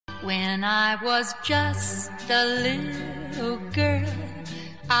When I was just a little girl,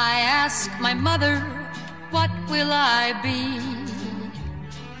 I asked my mother, what will I be?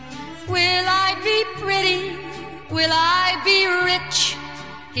 Will I be pretty? Will I be rich?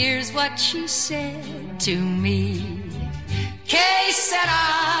 Here's what she said to me. Que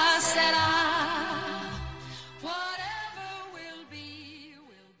sera, sera. Whatever will be,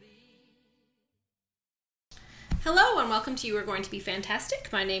 will be. Hello and welcome to You Are Going to Be Fantastic.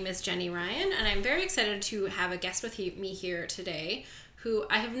 My name is Jenny Ryan and I'm very excited to have a guest with me here today who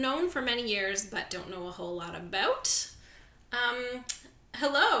I have known for many years but don't know a whole lot about.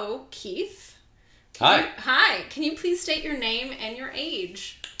 Hello, Keith. Hi. Hi. Can you please state your name and your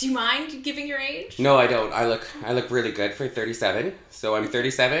age? Do you mind giving your age? No, I don't. I look really good for 37. So I'm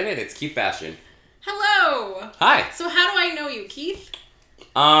 37 and it's Keith Fashion. Hello. Hi. So how do I know you, Keith?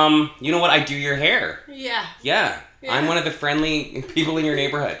 You know what? I do your hair. Yeah. Yeah. I'm one of the friendly people in your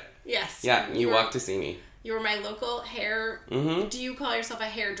neighborhood. Yes. Yeah, you walk to see me. You were my local hair... Mm-hmm. Do you call yourself a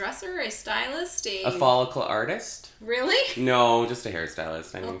hairdresser, a stylist, a follicle artist? Really? No, just a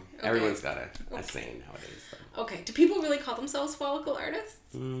hairstylist. I mean, okay. Everyone's got a saying nowadays. So. Okay. Do people really call themselves follicle artists?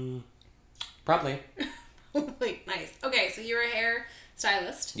 Probably. Wait, nice. Okay, so you're a hair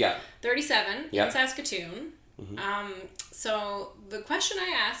stylist. Yeah. 37 Yeah. in Saskatoon. Mm-hmm. So the question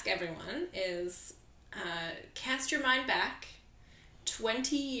I ask everyone is, cast your mind back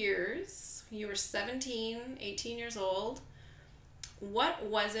 20 years. You were 17, 18 years old. What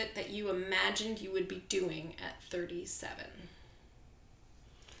was it that you imagined you would be doing at 37?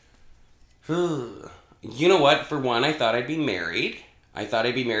 You know what? For one, I thought I'd be married. I thought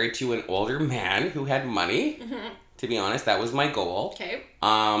I'd be married to an older man who had money. Mm-hmm. To be honest, that was my goal. Okay.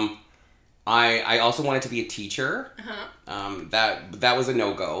 I also wanted to be a teacher. Uh-huh. That was a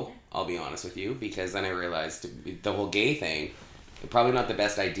no-go, I'll be honest with you, because then I realized the whole gay thing, probably not the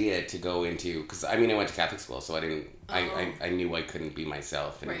best idea to go into, because I went to Catholic school, so I didn't, I knew I couldn't be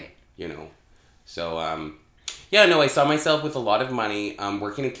myself, and, right. you know, so, I saw myself with a lot of money,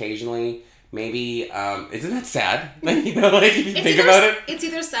 working occasionally, maybe, isn't that sad? If you think about it? It's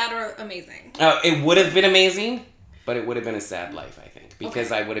either sad or amazing. It would have been amazing, but it would have been a sad life, I think,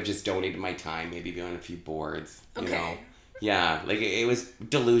 because I would have just donated my time, maybe be on a few boards, you know? Yeah, it was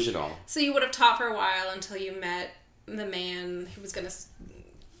delusional. So you would have taught for a while until you met the man who was going to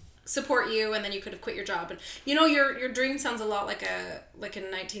support you, and then you could have quit your job. And your dream sounds a lot like a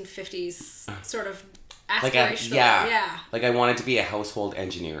 1950s sort of aspirational. Yeah. Like I wanted to be a household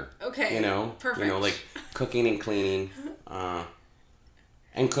engineer. Okay. Perfect. Like cooking and cleaning,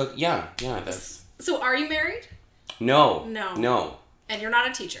 and cook. Yeah. That's. So are you married? No. And you're not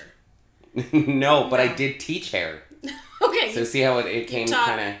a teacher. No, but I did teach hair. Okay. So see how it came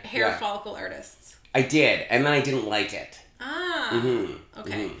kind of hair follicle artists. I did, and then I didn't like it. Okay.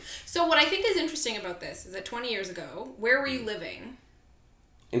 Mm-hmm. So what I think is interesting about this is that 20 years ago, where were you living?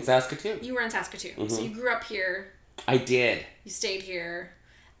 In Saskatoon. You were in Saskatoon. Mm-hmm. So you grew up here. I did. You stayed here,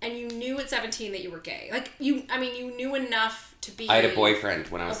 and you knew at 17 that you were gay. You knew enough to be... I had a boyfriend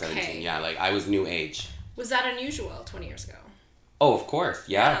when I was 17. Yeah, I was new age. Was that unusual 20 years ago? Oh, of course.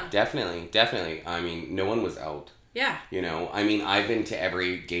 Yeah. Definitely. No one was out. Yeah. I've been to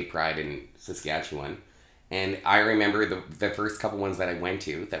every gay pride in Saskatchewan, and I remember the first couple ones that I went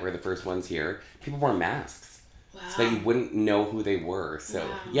to that were the first ones here, people wore masks. Wow. So that you wouldn't know who they were. So,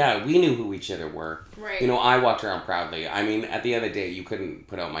 yeah, we knew who each other were. Right. I walked around proudly. At the end of the day, you couldn't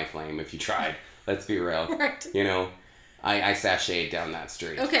put out my flame if you tried. Let's be real. Right. I sashayed down that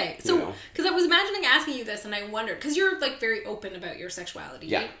street. Okay, so, because I was imagining asking you this, and I wondered, because you're, very open about your sexuality.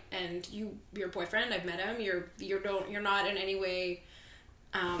 Yeah. And your boyfriend, I've met him, you're not in any way,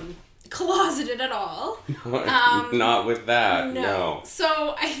 closeted at all. Not with that, no.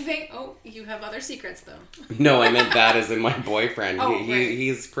 So, I think, you have other secrets, though. No, I meant that as in my boyfriend. Oh,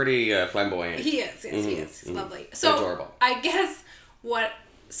 he's pretty flamboyant. He is, yes, he is. He's lovely. So, adorable. I guess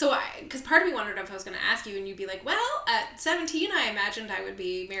because part of me wondered if I was going to ask you, and you'd be like, well, at 17, I imagined I would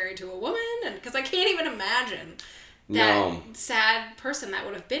be married to a woman, and because I can't even imagine that sad person that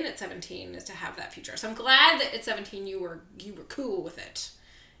would have been at 17 is to have that future. So I'm glad that at 17 you were cool with it.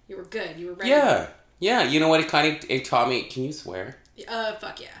 You were good. You were ready. Yeah. You know what? It taught me. Can you swear?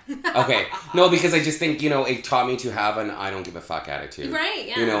 Fuck yeah. Okay. No, because I just think, it taught me to have an I don't give a fuck attitude. Right,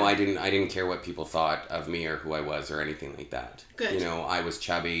 yeah. I didn't care what people thought of me or who I was or anything like that. Good. I was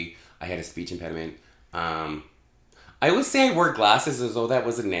chubby. I had a speech impediment. I always say I wore glasses as though that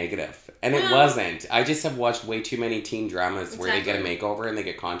was a negative. And it wasn't. I just have watched way too many teen dramas where they get a makeover and they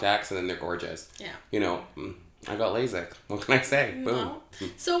get contacts and then they're gorgeous. Yeah. I got LASIK. What can I say? Boom. No.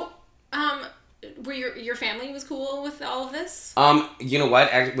 So, were your family was cool with all of this? You know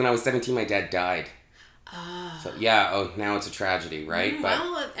what? Actually, when I was 17, my dad died. So yeah, now it's a tragedy, right?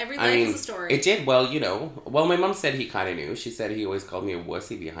 Well, every life is a story. It did. Well, my mom said he kind of knew. She said he always called me a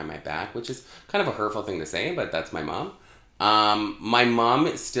wussy behind my back, which is kind of a hurtful thing to say, but that's my mom. My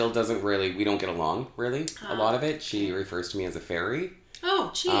mom still doesn't really, we don't get along, really, a lot of it. She refers to me as a fairy.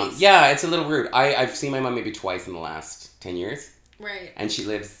 Oh, jeez. Yeah, it's a little rude. I've seen my mom maybe twice in the last 10 years. Right. And she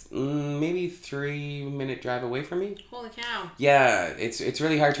lives maybe 3-minute drive away from me. Holy cow. Yeah, it's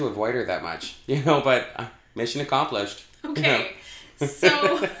really hard to avoid her that much, but mission accomplished. Okay.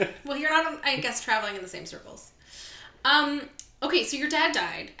 So, well, you're not, I guess, traveling in the same circles. Okay, so your dad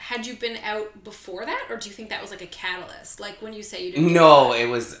died. Had you been out before that, or do you think that was like a catalyst? Like when you say you didn't... No, it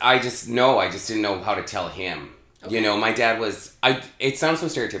was, I just didn't know how to tell him. Okay. My dad was, it sounds so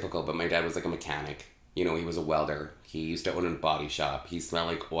stereotypical, but my dad was like a mechanic. He was a welder. He used to own a body shop. He smelled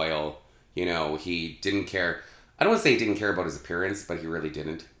like oil. He didn't care. I don't want to say he didn't care about his appearance, but he really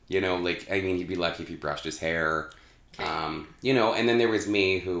didn't. He'd be lucky if he brushed his hair. Okay. And then there was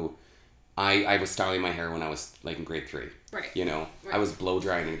me who, I was styling my hair when I was like in grade 3. Right. Right. I was blow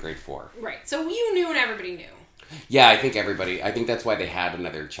drying in grade 4. Right. So you knew and everybody knew. Yeah, I think that's why they had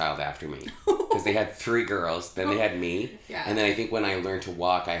another child after me. Because they had 3 girls, then they had me. Yeah. And then I think when I learned to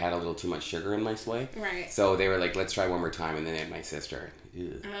walk, I had a little too much sugar in my sway. Right. So they were like, let's try one more time, and then they had my sister.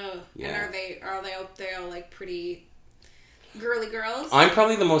 Ugh. Oh. Yeah. And are they all like pretty girly girls? I'm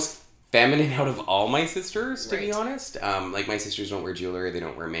probably the most feminine out of all my sisters, to be honest. Like my sisters don't wear jewelry, they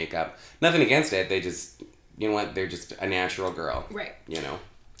don't wear makeup. Nothing against it, they just, they're just a natural girl. Right.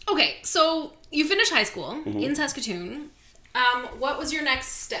 Okay, so you finished high school in Saskatoon. What was your next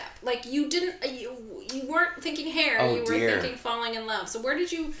step? Like you weren't thinking hair, you were thinking falling in love. So what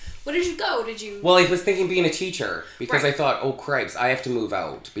did you go? Well, I was thinking being a teacher because I thought, oh cripes, I have to move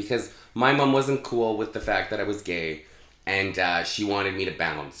out because my mom wasn't cool with the fact that I was gay and she wanted me to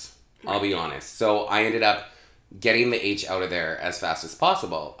bounce. I'll be honest. So I ended up getting the H out of there as fast as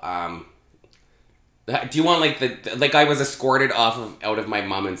possible. Do you want I was escorted out of my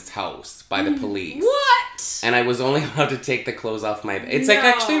mom's house by the police. What? And I was only allowed to take the clothes off my... It's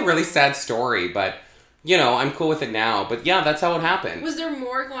actually a really sad story, but I'm cool with it now. But yeah, that's how it happened. Was there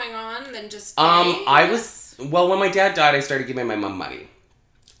more going on than just when my dad died, I started giving my mom money.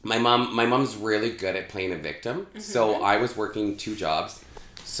 My mom's really good at playing a victim. Mm-hmm. So I was working 2 jobs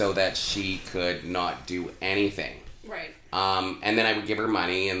so that she could not do anything. Right. And then I would give her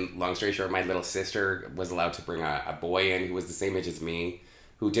money, and long story short, my little sister was allowed to bring a boy in who was the same age as me,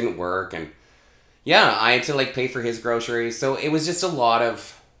 who didn't work, and yeah, I had to pay for his groceries, so it was just a lot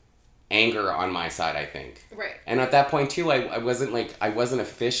of anger on my side, I think. Right. And at that point too, I wasn't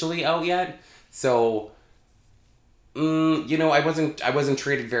officially out yet, so I wasn't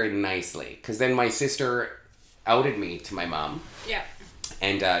treated very nicely, because then my sister outed me to my mom. Yeah.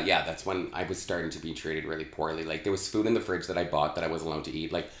 And that's when I was starting to be treated really poorly. There was food in the fridge that I bought that I wasn't allowed to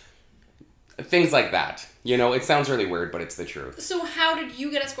eat. Things like that. It sounds really weird, but it's the truth. So how did you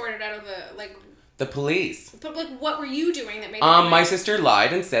get escorted out of the police? But what were you doing that made my sister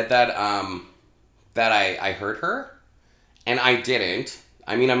lied and said that that I hurt her, and I didn't.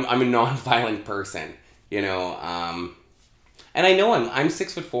 I mean, I'm a non-violent person, and I know I'm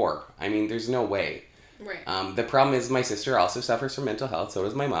 6'4". I mean, there's no way. Right. The problem is my sister also suffers from mental health. So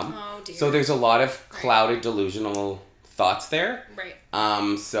does my mom. Oh, dear. So there's a lot of clouded, delusional thoughts there. Right.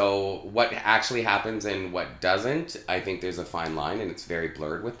 So what actually happens and what doesn't, I think there's a fine line, and it's very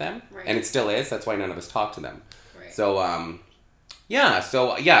blurred with them. Right. And it still is. That's why none of us talk to them. Right. So,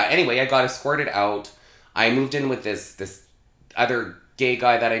 anyway, I got escorted out. I moved in with this other gay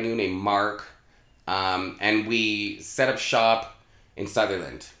guy that I knew named Mark. And we set up shop in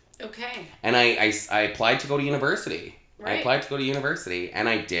Sutherland. Okay. And I applied to go to university. Right. I applied to go to university, and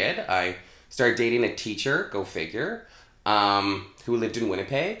I did. I started dating a teacher, go figure, who lived in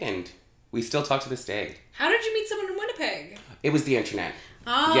Winnipeg, and we still talk to this day. How did you meet someone in Winnipeg? It was the internet.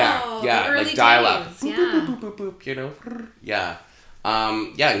 Oh, yeah, the early dial up. days. Yeah. Boop, boop, boop, boop, yeah.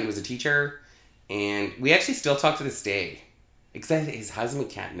 And he was a teacher, and we actually still talk to this day. Except his husband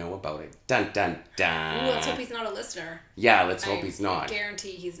can't know about it. Dun, dun, dun. Ooh, let's hope he's not a listener. Yeah, let's hope he's not. I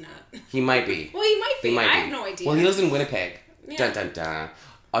guarantee he's not. He might be. Well, he might be. I have no idea. Well, he lives in Winnipeg. Yeah. Dun, dun, dun.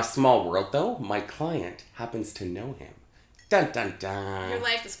 A small world, though. My client happens to know him. Dun, dun, dun. Your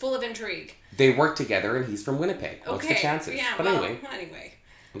life is full of intrigue. They work together, and he's from Winnipeg. What's the chances? Yeah, but anyway.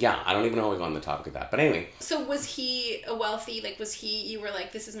 Yeah, I don't even know how we got on the topic of that. But anyway. So was he a wealthy, you were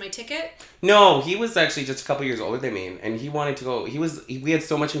like, this is my ticket? No, he was actually just a couple years older than me. And he wanted to go, we had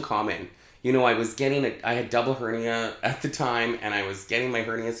so much in common. I had double hernia at the time, and I was getting my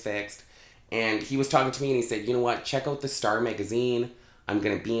hernias fixed. And he was talking to me and he said, you know what, check out the Star magazine. I'm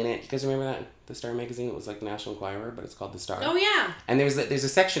going to be in it. You guys remember that? The Star magazine? It was like National Enquirer, but it's called The Star. Oh, yeah. And there's a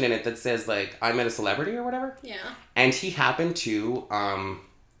section in it that says, like, I met a celebrity or whatever. Yeah. And he happened to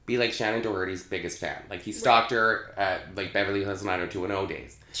be, like, Shannon Doherty's biggest fan. Like, he stalked her at, like, Beverly Hills 90210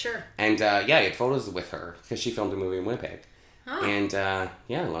 days. Sure. And, yeah, he had photos with her because she filmed a movie in Winnipeg. Huh. And,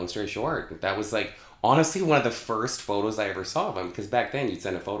 yeah, long story short, that was, like, honestly one of the first photos I ever saw of him. Because back then, you'd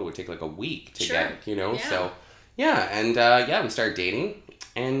send a photo, it would take, like, a week to get, you know? Yeah. So, yeah. And, yeah, we started dating.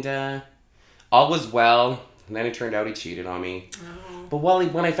 And, all was well. And then it turned out he cheated on me. Oh. But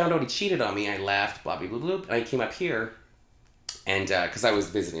when I found out he cheated on me, I left, blah, blah, blah, blah. And I came up here. And, because I was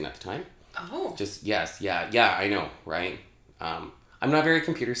visiting at the time. Oh. Just, yes, yeah, I know, right? I'm not very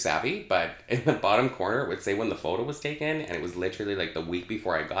computer savvy, but in the bottom corner, it would say when the photo was taken, and it was literally like the week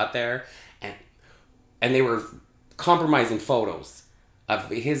before I got there, and they were compromising photos of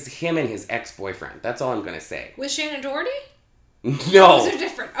him and his ex-boyfriend. That's all I'm gonna say. With Shannon Doherty? No. Those are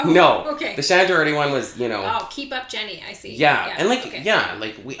different. Oh, no. Okay. The Shannon Doherty one was, you know. Oh, keep up, Jenny. I see. Yeah, and like, okay. Yeah,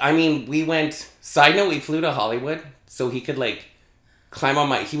 like we went. Side note, we flew to Hollywood so he could like climb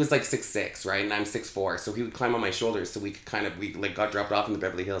on he was like 6'6", right? And I'm 6'4", so he would climb on my shoulders so we could got dropped off in the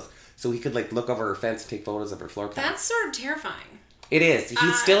Beverly Hills so he could like look over her fence and take photos of her floor plan. That's sort of terrifying. It is.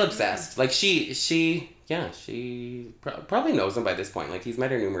 He's still obsessed. Like she probably knows him by this point. Like he's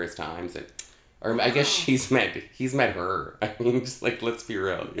met her numerous times I guess he's met her. I mean, just like, let's be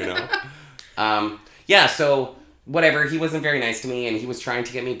real, you know? Yeah, so whatever, he wasn't very nice to me and he was trying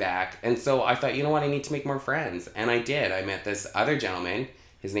to get me back. And so I thought, you know what, I need to make more friends. And I did. I met this other gentleman.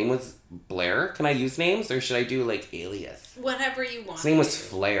 His name was Blair. Can I use names or should I do like alias? Whatever you want. His name was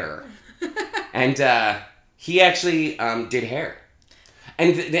Flair. And he actually did hair.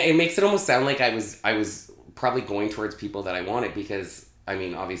 And it makes it almost sound like I was probably going towards people that I wanted because, I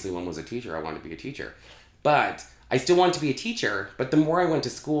mean, obviously one was a teacher. I wanted to be a teacher. But I still wanted to be a teacher, but the more I went to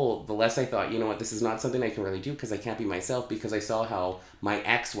school, the less I thought, you know what, this is not something I can really do because I can't be myself because I saw how my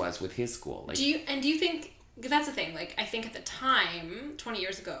ex was with his school. Like, do you think, because that's the thing, like, I think at the time, 20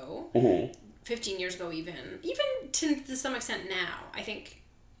 years ago, 15 years ago even to some extent now, I think,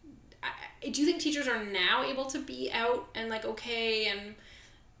 do you think teachers are now able to be out and, like, okay and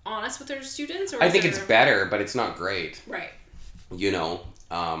honest with their students? Or I think it's better, but it's not great. Right. You know,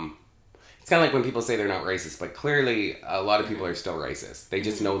 it's kind of like when people say they're not racist, but clearly a lot of people are still racist. They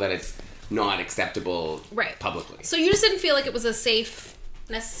just know that it's not acceptable publicly. So you just didn't feel like it was a safe,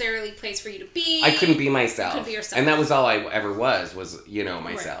 necessarily place for you to be. I couldn't be myself. You couldn't be yourself. And that was all I ever was, you know,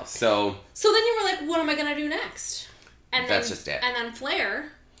 myself. Right. So then you were like, what am I going to do next? And that's just it. And then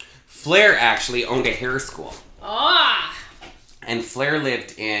Flair actually owned a hair school. Ah! And Flair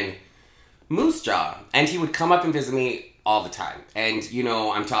lived in Moose Jaw. And he would come up and visit me all the time. And, you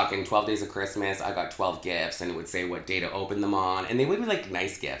know, I'm talking 12 days of Christmas. I got 12 gifts, and it would say what day to open them on. And they would be, like,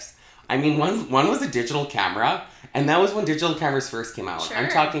 nice gifts. I mean, one was a digital camera, and that was when digital cameras first came out. Sure. I'm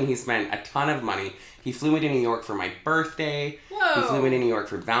talking he spent a ton of money. He flew me to New York for my birthday. Whoa. He flew me to New York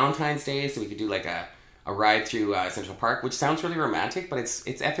for Valentine's Day, so we could do, like, a ride through Central Park, which sounds really romantic, but it's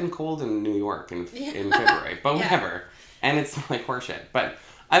effing cold in New York in February. But whatever. And it's, like, horseshit. But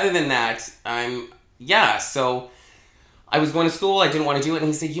other than that, so I was going to school, I didn't want to do it, and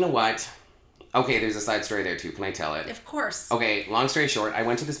he said, you know what? Okay, there's a side story there too. Can I tell it? Of course. Okay, long story short, I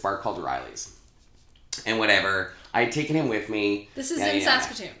went to this bar called Riley's. And whatever, I had taken him with me. This is in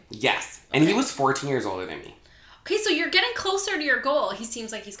Saskatoon? Yes. Okay. And he was 14 years older than me. Okay, so you're getting closer to your goal. He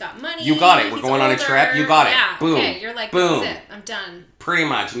seems like he's got money. You got it. We're going on a trip. You got it. Yeah, boom. Okay, you're like, boom. This is it. I'm done. Pretty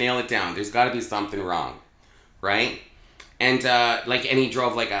much. Nail it down. There's got to be something wrong. Right? And, and he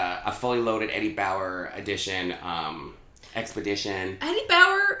drove like a fully loaded Eddie Bauer edition, Expedition. Eddie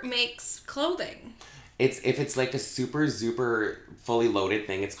Bauer makes clothing. If it's like a super fully loaded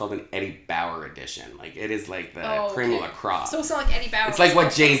thing, it's called an Eddie Bauer edition. Like it is like the cream of la crop. So it's not like Eddie Bauer. It's like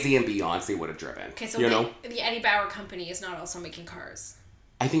what Jay-Z and Beyonce would have driven. Okay, so the Eddie Bauer company is not also making cars.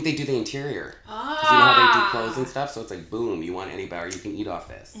 I think they do the interior. Because you know how they do clothes and stuff? So it's like, boom, you want Eddie Bauer, you can eat off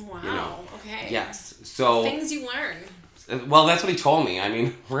this. Wow, you know? Okay. Yes, so... Things you learn. Well, that's what he told me. I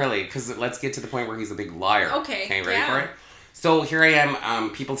mean, really, because let's get to the point where he's a big liar. Okay, ready for it? So here I am.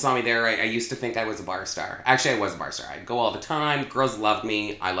 People saw me there. I used to think I was a bar star. Actually, I was a bar star. I'd go all the time. Girls loved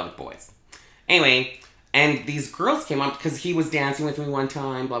me. I loved boys. Anyway, and these girls came up because he was dancing with me one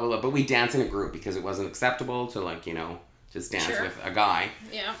time, blah, blah, blah. But we danced in a group because it wasn't acceptable to, like, you know, just dance with a guy.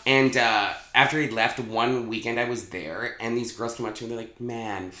 Yeah. And after he'd left, one weekend I was there, and these girls came up to me. They're like,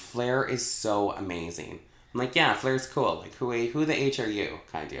 man, Flair is so amazing. I'm like, yeah, Flair's cool. Like, who the H are you?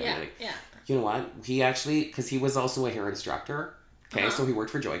 Kind of deal. Yeah, like, yeah. You know what? He actually, because he was also a hair instructor. Okay, so he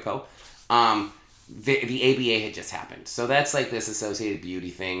worked for Joico. the ABA had just happened. So that's like this Associated Beauty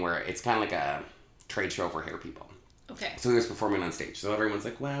thing where it's kind of like a trade show for hair people. Okay. So he was performing on stage. So everyone's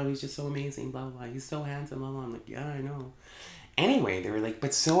like, wow, he's just so amazing, blah, blah, blah. He's so handsome, blah, blah. I'm like, yeah, I know. Anyway, they were like,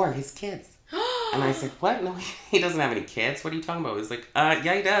 but so are his kids. And I said, what? No, he doesn't have any kids. What are you talking about? He was like,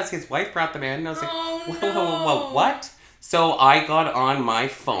 yeah, he does. His wife brought them in. And I was like, whoa, what? So I got on my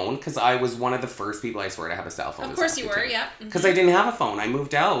phone, because I was one of the first people, I swear, to have a cell phone. Of course you were, yeah. Because I didn't have a phone. I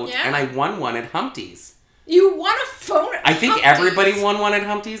moved out, and I won one at Humpty's. You won a phone at I think Humpty's? everybody won one at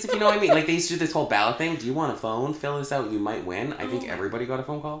Humpty's, if you know what I mean. Like, they used to do this whole ballot thing. Do you want a phone? Fill this out. You might win. I think everybody got a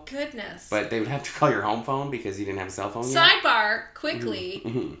phone call. Goodness. But they would have to call your home phone because you didn't have a cell phone yet. Sidebar, quickly.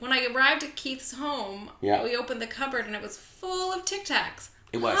 When I arrived at Keith's home, we opened the cupboard and it was full of Tic Tacs.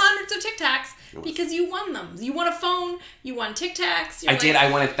 It was. Hundreds of Tic Tacs because you won them. You won a phone, you won Tic Tacs. I did. I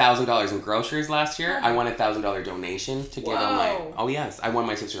won $1,000 in groceries last year. I won a $1,000 donation to give on my... Oh, yes. I won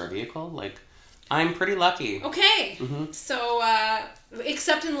my sister a vehicle. Like... I'm pretty lucky. Okay. So,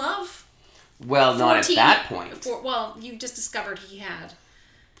 accept and love? Well, not at that point. Well, you just discovered he had...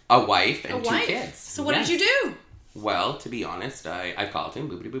 A wife and two kids. So what did you do? Well, to be honest, I called him,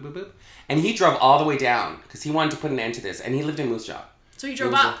 boop, boop, boop, boop. And he drove all the way down, because he wanted to put an end to this. And he lived in Moose Jaw. So he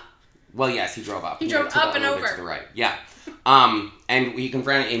drove up? Well, yes, he drove up. He drove up and over. To the right, yeah. And we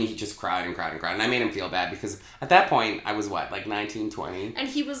confronted, and he just cried and cried and cried. And I made him feel bad because at that point, I was what, like 19, 20? And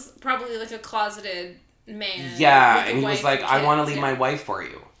he was probably like a closeted man. Yeah, and he was like, I want to leave my wife for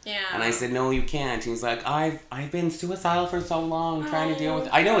you. Yeah. And I said, no, you can't. He was like, I've been suicidal for so long, trying to deal with...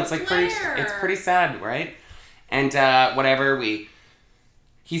 I know, it's like it's pretty sad, right? And whatever,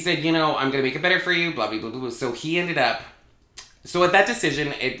 he said, I'm going to make it better for you, blah, blah, blah, blah. So he ended up... So at that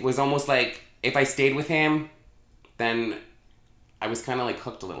decision, it was almost like if I stayed with him, then I was kind of like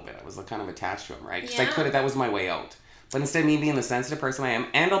hooked a little bit. I was like kind of attached to him, right? Because that was my way out. But instead of me being the sensitive person I am,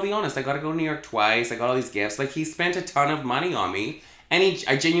 and I'll be honest, I got to go to New York twice. I got all these gifts. Like, he spent a ton of money on me, and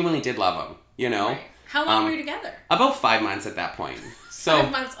I genuinely did love him, Right. How long were you together? About 5 months at that point. So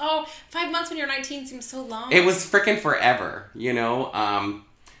 5 months. Oh, 5 months when you're 19 seems so long. It was freaking forever,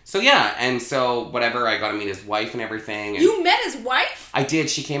 So yeah, and so whatever, I got to meet his wife and everything. And you met his wife? I did.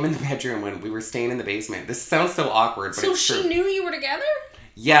 She came in the bedroom when we were staying in the basement. This sounds so awkward, but it's true. So she knew you were together?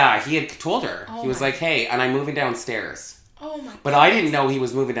 Yeah, he had told her. He was like, hey, and I'm moving downstairs. Oh my god. But I didn't know he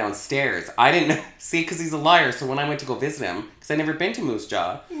was moving downstairs. I didn't know. See, because he's a liar. So when I went to go visit him, because I'd never been to Moose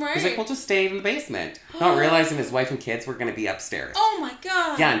Jaw, he's like, well, just stay in the basement. Not realizing his wife and kids were going to be upstairs. Oh my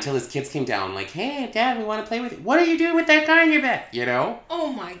god. Yeah, until his kids came down, like, hey, Dad, we want to play with you. What are you doing with that guy in your bed?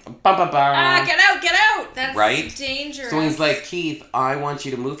 Oh my. Get out. That's right? dangerous. So he's like, Keith, I want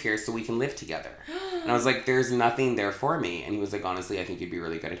you to move here so we can live together. And I was like, there's nothing there for me. And he was like, honestly, I think you'd be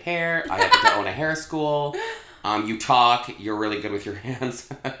really good at hair. I happen to own a hair school. You talk, you're really good with your hands.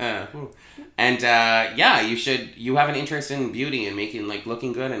 And, you have an interest in beauty and making, like,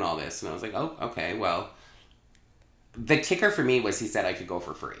 looking good and all this. And I was like, oh, okay, well. The kicker for me was he said I could go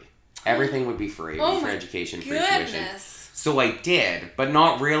for free. Everything would be free. For education, free tuition. So I did, but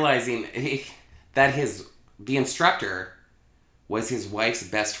not realizing that the instructor was his wife's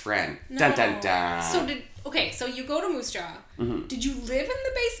best friend. No. Dun, dun, dun. So you go to Moose Jaw. Mm-hmm. Did you live in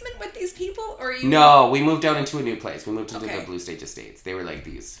the basement with these people? No, we moved out into a new place. We moved into the Blue Stage Estates. They were like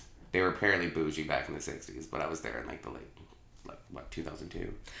these. They were apparently bougie back in the 60s, but I was there in like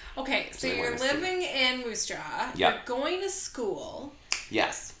 2002. Okay, so you're living in Moose Jaw. Yep. You're going to school.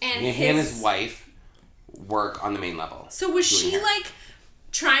 Yes. And he and his wife work on the main level. So was she like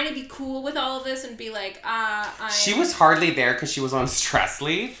trying to be cool with all of this and be like, She was hardly there because she was on stress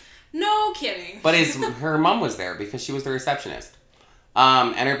leave. No kidding. But her mom was there because she was the receptionist.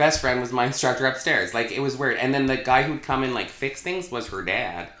 And her best friend was my instructor upstairs. Like, it was weird. And then the guy who'd come and, like, fix things was her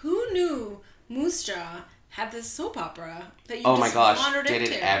dad. Who knew Moose Jaw had this soap opera that you wandered into?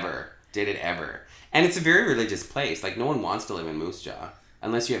 Did it ever. And it's a very religious place. Like, no one wants to live in Moose Jaw.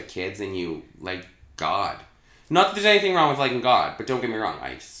 Unless you have kids and you like God. Not that there's anything wrong with liking God, but don't get me wrong.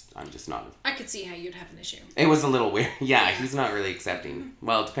 I'm just not. I could see how you'd have an issue. It was a little weird. Yeah, he's not really accepting.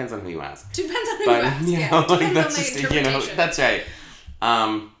 Well, it depends on who you ask. Depends on who you ask. Depends on the interpretation. That's right.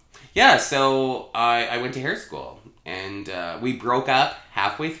 So I went to hair school. And we broke up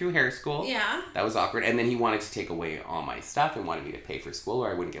halfway through hair school. Yeah. That was awkward. And then he wanted to take away all my stuff and wanted me to pay for school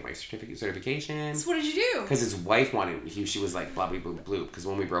or I wouldn't get my certification. So what did you do? Because his wife she was like, blah, blah, blah, blah. Because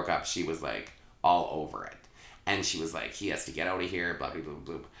when we broke up, she was like all over it. And she was like, he has to get out of here, blah, blah, blah,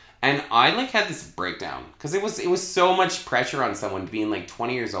 blah. And I like had this breakdown. Because it was so much pressure on someone being like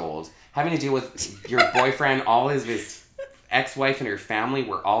 20 years old, having to deal with your boyfriend, all his ex-wife and her family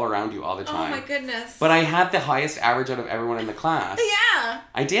were all around you all the time. Oh my goodness. But I had the highest average out of everyone in the class. Yeah.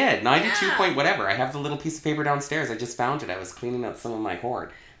 I did. 92 point whatever. I have the little piece of paper downstairs. I just found it. I was cleaning out some of my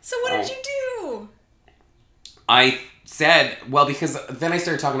hoard. So what did you do? I said, well, because then I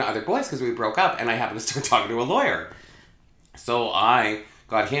started talking to other boys because we broke up, and I happened to start talking to a lawyer. So I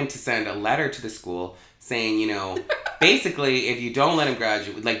got him to send a letter to the school saying, you know, basically, if you don't let him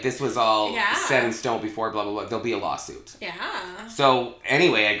graduate, like, this was all set in stone before, blah, blah, blah, there'll be a lawsuit. Yeah. So,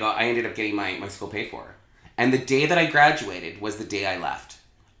 anyway, I ended up getting my school paid for. And the day that I graduated was the day I left.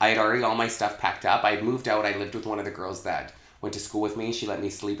 I had already all my stuff packed up. I had moved out. I lived with one of the girls that went to school with me. She let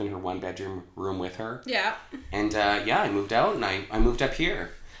me sleep in her one-bedroom room with her. Yeah. And, I moved out, and I moved up here.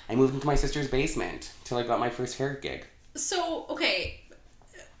 I moved into my sister's basement till I got my first hair gig. So, okay...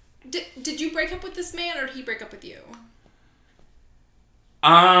 Did you break up with this man, or did he break up with you?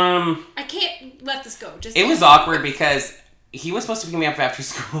 I can't let this go. It was awkward because he was supposed to pick me up after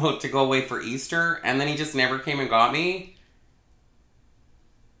school to go away for Easter, and then he just never came and got me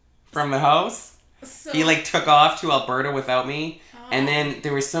from the house. So, he, like, took off to Alberta without me, and then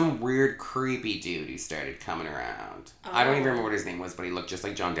there was some weird, creepy dude who started coming around. I don't even remember what his name was, but he looked just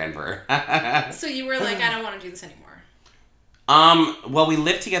like John Denver. So you were like, I don't want to do this anymore. Well, we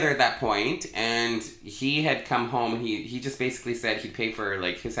lived together at that point, and he had come home, and he just basically said he'd pay for,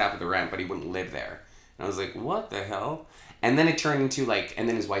 like, his half of the rent, but he wouldn't live there. And I was like, what the hell? And then it turned into, like, and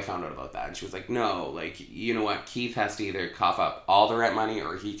then his wife found out about that, and she was like, no, like, you know what, Keith has to either cough up all the rent money,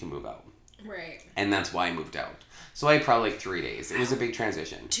 or he can move out. Right. And that's why I moved out. So I had probably, like, 3 days. It was a big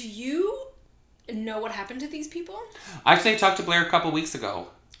transition. Do you know what happened to these people? Actually, I talked to Blair a couple weeks ago.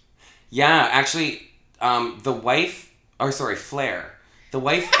 Yeah, actually, the wife... Flair. The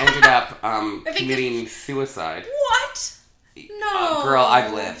wife ended up committing suicide. What? No. Girl,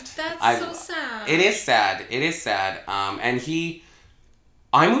 I've lived. That's so sad. It is sad. And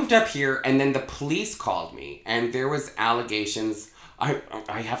I moved up here, and then the police called me, and there was allegations, I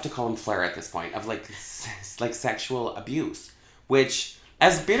have to call him Flair at this point, of like sexual abuse. Which,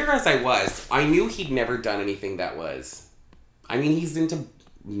 as bitter as I was, I knew he'd never done anything that was... I mean, he's into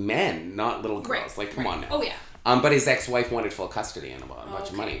men, not little girls. Like, come on now. Oh, yeah. But his ex-wife wanted full custody and a bunch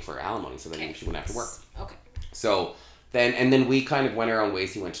of money for alimony, so then she wouldn't have to work. Okay. So then we kind of went our own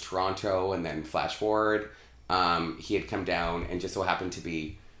ways. He went to Toronto, and then flash forward, he had come down and just so happened to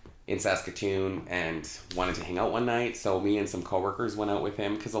be in Saskatoon and wanted to hang out one night. So me and some coworkers went out with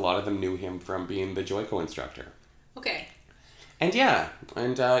him because a lot of them knew him from being the Joico instructor. Okay. And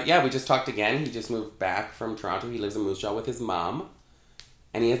we just talked again. He just moved back from Toronto. He lives in Moose Jaw with his mom.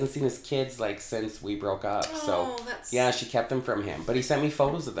 And he hasn't seen his kids, like, since we broke up. She kept them from him. But he sent me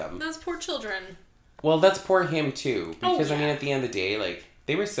photos of them. Those poor children. Well, that's poor him, too. Because, I mean, at the end of the day, like,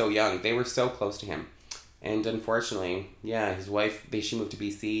 they were so young. They were so close to him. And unfortunately, his wife, she moved to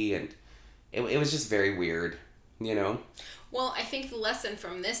BC. And it was just very weird, you know? Well, I think the lesson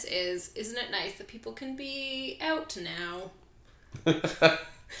from this isn't it nice that people can be out now?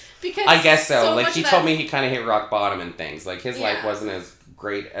 Because I guess so. Like, he told me he kind of hit rock bottom and things. Like, his life wasn't as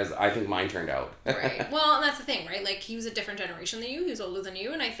great as I think mine turned out. Right. Well, and that's the thing, right? Like, he was a different generation than you. He was older than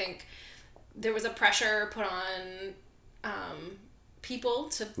you. And I think there was a pressure put on people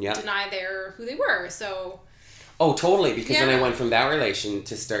to deny who they were. So... Oh, totally. Because then I went from that relation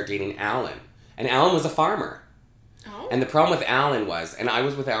to start dating Alan. And Alan was a farmer. Oh. And the problem with Alan was... And I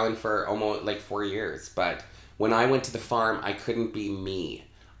was with Alan for almost, 4 years. But when I went to the farm, I couldn't be me.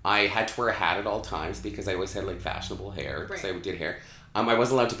 I had to wear a hat at all times because I always had, fashionable hair. Because I did hair. I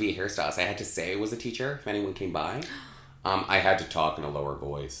wasn't allowed to be a hairstylist. I had to say I was a teacher if anyone came by. I had to talk in a lower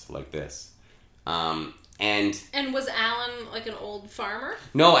voice like this. And was Alan an old farmer?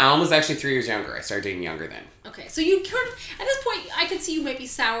 No, Alan was actually 3 years younger. I started dating younger then. Okay, so you could, at this point, I could see you might be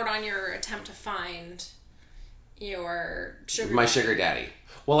soured on your attempt to find your sugar daddy.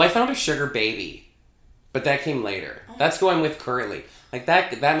 Well, I found a sugar baby, but that came later. Oh. That's who I'm with currently.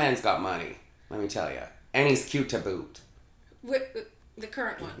 That man's got money, let me tell you. And he's cute to boot. The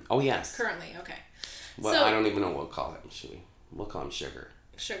current one? Oh, yes. Currently, okay. Well, I don't even know what we'll call him, should we? We'll call him Sugar.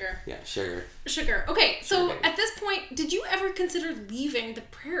 Sugar. Yeah, Sugar. Sugar. Okay, so at this point, did you ever consider leaving the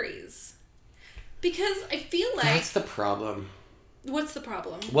prairies? Because I feel like... That's the problem. What's the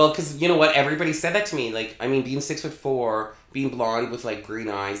problem? Well, because, you know what, everybody said that to me. Being 6'4", being blonde with, green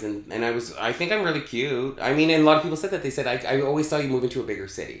eyes, and I think I'm really cute. I mean, and a lot of people said that. They said, I always saw you move into a bigger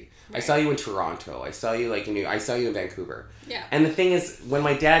city. Right. I saw you in Toronto. I saw you, I saw you in Vancouver. Yeah. And the thing is, when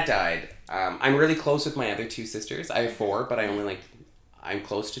my dad died, I'm really close with my other 2 sisters. I have 4, but I only, I'm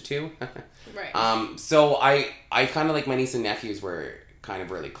close to 2. Right. So I kind of, my niece and nephews were kind of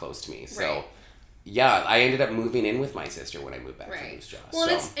really close to me. So... Right. yeah, I ended up moving in with my sister when I moved back from Moose Jaw. Well,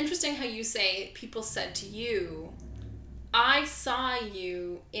 and it's interesting how you say people said to you, I saw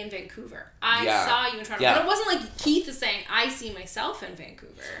you in Vancouver. I saw you in Toronto. Yeah. But it wasn't like Keith is saying, I see myself in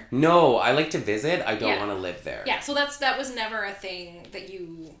Vancouver. No, I like to visit. I don't want to live there. Yeah, so that was never a thing that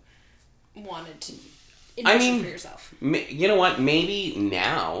you wanted to envision for yourself. You know what? Maybe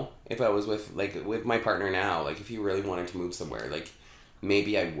now, if I was with my partner now, like if he really wanted to move somewhere, like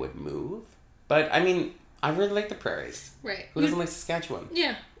maybe I would move. But I mean, I really like the prairies. Right. Who doesn't like Saskatchewan?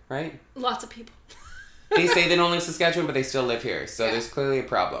 Yeah. Right? Lots of people. They say they don't like Saskatchewan, but they still live here. So there's clearly a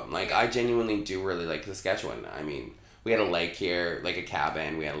problem. Like, I genuinely do really like Saskatchewan. I mean, we had a lake here, like a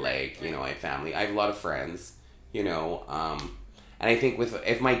cabin. We had a lake. You know, I have family. I have a lot of friends, you know. And I think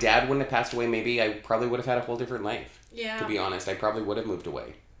if my dad wouldn't have passed away, maybe I probably would have had a whole different life. Yeah. To be honest. I probably would have moved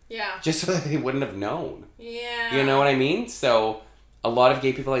away. Yeah. Just so that they wouldn't have known. Yeah. You know what I mean? So, a lot of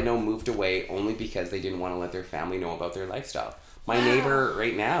gay people I know moved away only because they didn't want to let their family know about their lifestyle. My neighbor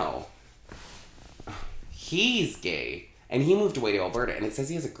right now... He's gay, and he moved away to Alberta, and it says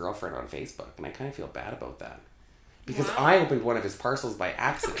he has a girlfriend on Facebook, and I kind of feel bad about that. Because I opened one of his parcels by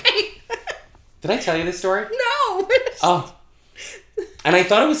accident. Okay. Did I tell you this story? No! Oh. And I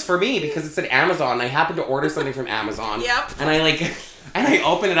thought it was for me, because it said Amazon, and I happened to order something from Amazon. Yep. And I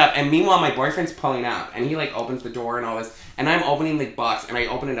open it up, and meanwhile my boyfriend's pulling up, and he opens the door and all this, and I'm opening the box, and I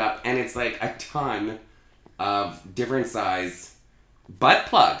open it up, and it's a ton of different size butt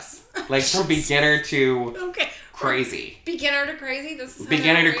plugs. Like from beginner to crazy. Beginner to crazy? This is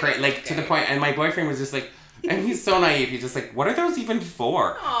beginner to crazy. To the point, and my boyfriend was just and he's so naive, he's just what are those even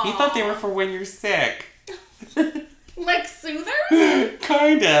for? Aww. He thought they were for when you're sick. Like soothers?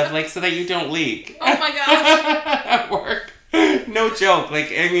 Kind of, so that you don't leak. Oh my gosh. At work. No joke.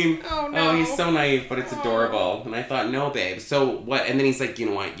 Oh no. He's so naive, but it's adorable. And I thought, no, babe. So what? And then he's like, you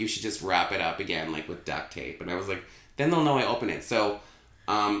know what? You should just wrap it up again, with duct tape. And I was like, then they'll know I open it. So...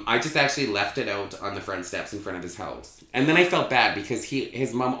 I just actually left it out on the front steps in front of his house. And then I felt bad because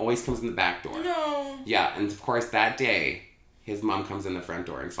his mom always comes in the back door. No. Yeah, and of course that day, his mom comes in the front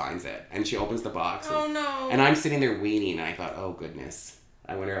door and finds it. And she opens the box. No. And I'm sitting there weaning, and I thought, oh goodness.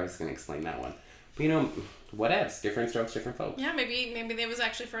 I wonder how I was going to explain that one. But whatevs. Different strokes, different folks. Yeah, maybe it was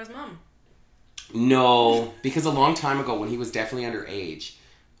actually for his mom. No, because a long time ago when he was definitely underage,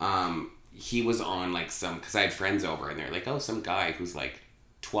 he was on because I had friends over, and they're like, oh, some guy who's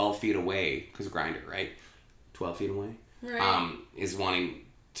 12 feet away, because Grindr, right? 12 feet away? Right. Is wanting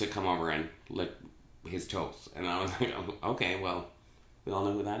to come over and lick his toes. And I was like, oh, okay, well, we all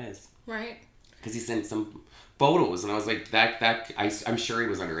know who that is. Right. Because he sent some photos, and I was like, I'm sure he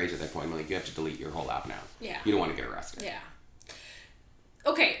was underage at that point. I'm like, you have to delete your whole app now. Yeah. You don't want to get arrested. Yeah.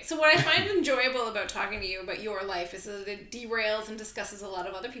 Okay, so what I find enjoyable about talking to you about your life is that it derails and discusses a lot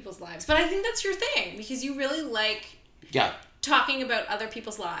of other people's lives. But I think that's your thing, because you really like... Yeah. Talking about other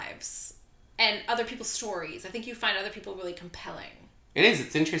people's lives and other people's stories. I think you find other people really compelling. It is.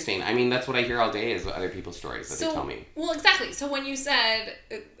 It's interesting. I mean, that's what I hear all day is other people's stories that they tell me. Well, exactly. So when you said,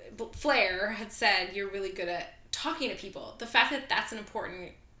 Flair had said you're really good at talking to people, the fact that that's an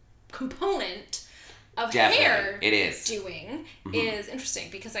important component of hair it is. doing is interesting,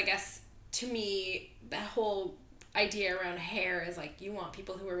 because I guess to me, the whole idea around hair is you want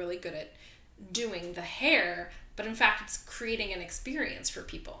people who are really good at doing the hair, but in fact it's creating an experience for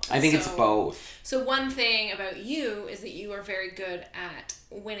people. I think it's both. So one thing about you is that you are very good at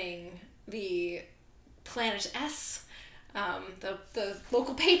winning the Planet S, the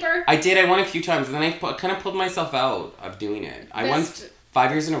local paper. I did. I won a few times, and then I kind of pulled myself out of doing it. I won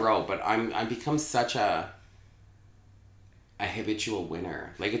 5 years in a row, but I've become such a habitual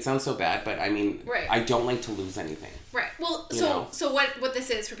winner. It sounds so bad, but I mean, I don't like to lose anything. Right. Well, so what this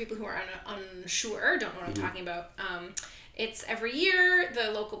is for people who are unsure, don't know what I'm talking about. It's every year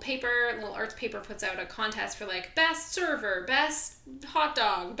the local paper, Little Arts paper, puts out a contest for best server, best hot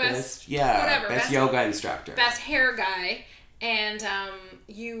dog, best whatever, best yoga instructor, best hair guy, and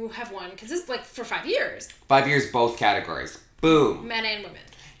you have won because it's for 5 years. 5 years, both categories. Boom. Men and women.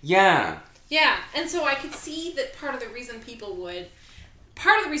 Yeah. Yeah, and so I could see that part of the reason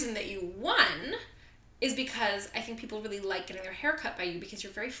that you won is because I think people really like getting their hair cut by you, because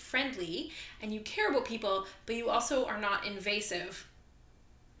you're very friendly and you care about people, but you also are not invasive.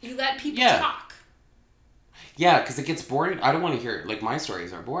 You let people talk. Yeah, because it gets boring. I don't want to hear, my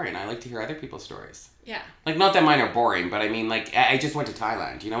stories are boring. I like to hear other people's stories. Yeah. Not that mine are boring, but I mean, I just went to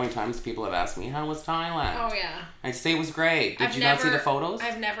Thailand. You know how many times people have asked me, how was Thailand? Oh, yeah. I say it was great. Did you not see the photos?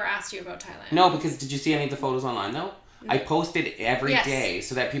 I've never asked you about Thailand. No, because did you see any of the photos online, though? No. I posted every day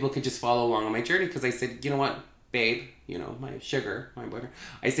so that people could just follow along on my journey, because I said, you know what? babe, you know, my sugar, my butter.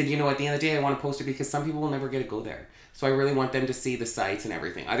 I said, you know, at the end of the day, I want to post it because some people will never get to go there. So I really want them to see the sites and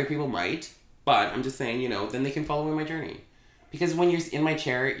everything. Other people might, but I'm just saying, you know, then they can follow in my journey. Because when you're in my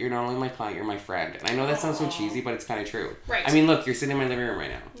chair, you're not only my client, you're my friend. And I know that sounds so cheesy, but it's kind of true. Right. I mean, look, you're sitting in my living room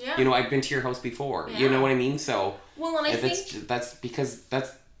right now. Yeah. You know, I've been to your house before. Yeah. You know what I mean? So, well, and I think... that's because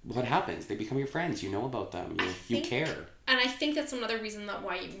that's what happens. They become your friends. You know about them. You care. And I think that's another reason that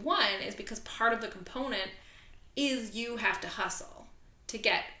why you won is because part of the component is you have to hustle to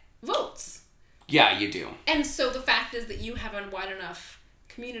get votes. Yeah, you do. And so the fact is that you have a wide enough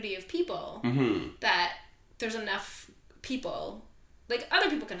community of people that there's enough people, like other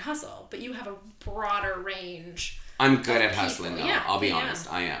people can hustle, but you have a broader range. I'm good at hustling though. Yeah, I'll be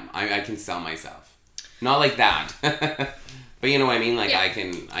honest. I am. I can sell myself. Not like that. But you know what I mean? Like, I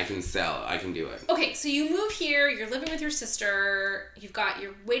can sell. I can do it. Okay, so you move here. You're living with your sister.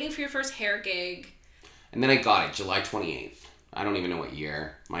 You're waiting for your first hair gig. And then I got it, July 28th. I don't even know what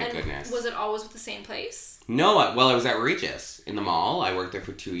year. My goodness. Was it always with the same place? No, well, I was at Regis in the mall. I worked there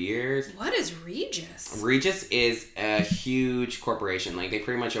for 2 years. What is Regis? Regis is a huge corporation. Like, they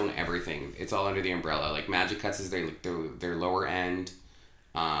pretty much own everything. It's all under the umbrella. Like, Magic Cuts is their lower end.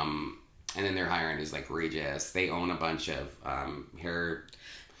 And then their higher end is like Regis. They own a bunch of hair.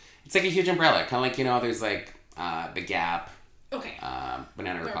 It's like a huge umbrella. Kind of like, you know, there's like The Gap. Okay.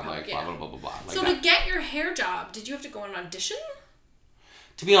 Banana Republic, blah, blah, blah, blah, blah. Like so to get your hair job, did you have to go on an audition?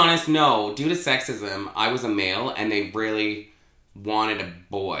 To be honest, no. Due to sexism, I was a male and they really wanted a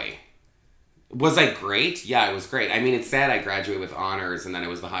boy. Was I great? Yeah, it was great. I mean, it said I graduated with honors and then I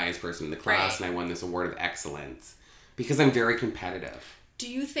was the highest person in the class and I won this award of excellence. Because I'm very competitive. Do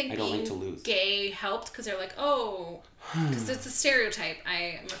you think being gay helped? Because they're like, oh, because it's a stereotype,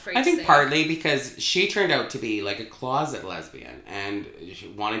 I am afraid I to say. think partly because she turned out to be like a closet lesbian and she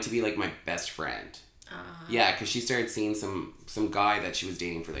wanted to be like my best friend. Yeah, because she started seeing some guy that she was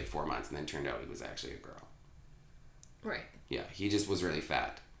dating for like 4 months and then turned out he was actually a girl. Right. Yeah, he just was really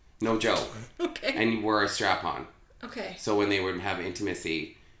fat. No joke. Okay. And he wore a strap-on. Okay. So when they would have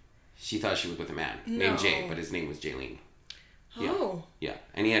intimacy, she thought she was with a man named Jay, but his name was Jaylene. Yeah. Oh. Yeah.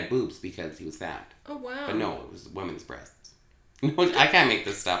 And he had boobs because he was fat. Oh, wow. But no, it was women's breasts. No, I can't make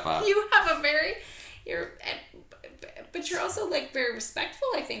this stuff up. You have a very... But you're also, like, very respectful,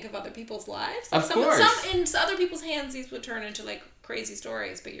 I think, of other people's lives. Of course. In other people's hands, these would turn into, like, crazy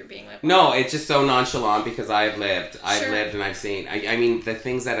stories, but you're being like... No, it's just so nonchalant because I've lived and I've seen. I mean, the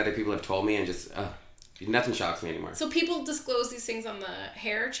things that other people have told me and just... nothing shocks me anymore. So people disclose these things on the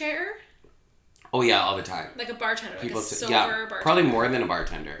hair chair? Oh, yeah, all the time. Like a bartender, people like a sober bartender. Probably more than a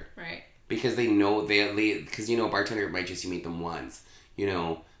bartender. Right. Because they know, because, you know, a bartender might just, you meet them once. You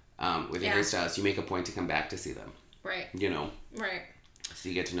know, with your hairstylist, you make a point to come back to see them. Right. You know. Right. So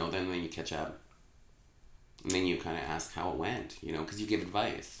you get to know them, and then you catch up. And then you kind of ask how it went, you know, because you give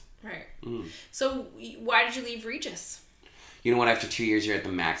advice. Right. So why did you leave Regis? You know what? After 2 years, you're at the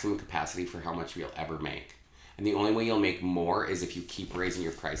maximum capacity for how much you'll ever make. And the only way you'll make more is if you keep raising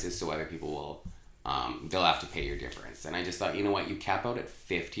your prices so other people will... they'll have to pay your difference. And I just thought, you know what, you cap out at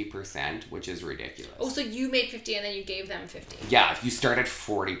 50%, which is ridiculous. Oh, so you made 50 and then you gave them 50. Yeah, you start at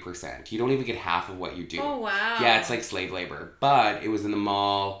 40%. You don't even get half of what you do. Oh, wow. Yeah, it's like slave labor. But it was in the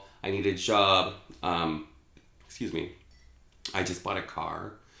mall. I needed a job. Excuse me. I just bought a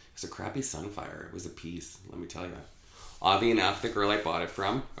car. It was a crappy Sunfire. It was a piece, let me tell you. Oddly enough, the girl I bought it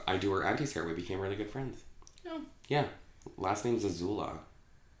from, I do her auntie's hair. We became really good friends. Oh. Yeah. Last name's Azula.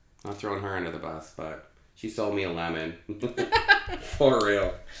 Not throwing her under the bus, but she sold me a lemon. For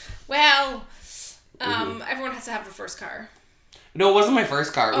real. Well, everyone has to have their first car. No, it wasn't my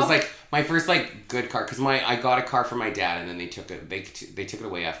first car. It was like my first like good car because I got a car from my dad and then they took it. They took it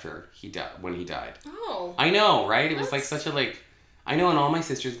away after he died. When he died. Oh. I know, right? It was like such a like. I know, and all my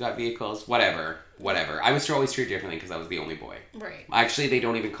sisters got vehicles. Whatever. I was always treated differently because I was the only boy. Right. Actually, they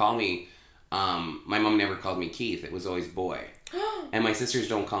don't even call me. My mom never called me Keith. It was always boy. And my sisters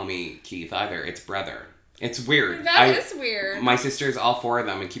don't call me Keith either. It's brother. It's weird. That is weird. My sisters, all four of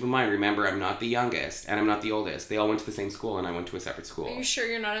them, and keep in mind, remember, I'm not the youngest, and I'm not the oldest. They all went to the same school, and I went to a separate school. Are you sure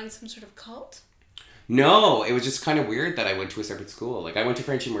you're not in some sort of cult? No, it was just kind of weird that I went to a separate school. Like, I went to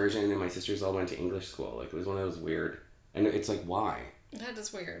French immersion, and my sisters all went to English school. Like, it was one of those weird... And it's like, why? That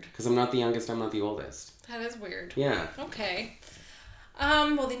is weird. Because I'm not the youngest, I'm not the oldest. That is weird. Yeah. Okay.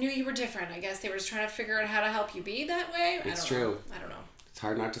 Well, they knew you were different. I guess they were just trying to figure out how to help you be that way. It's true. I don't know. It's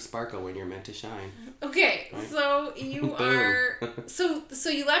hard not to sparkle when you're meant to shine. Okay, right? So you are... So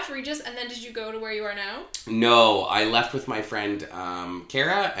you left Regis, and then did you go to where you are now? No, I left with my friend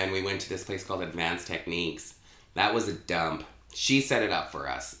Kara, and we went to this place called Advanced Techniques. That was a dump. She set it up for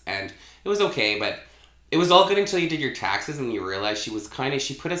us, and it was okay, but It was all good until you did your taxes and you realized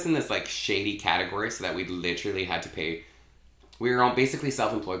she put us in this like shady category so that we literally had to pay. We were all basically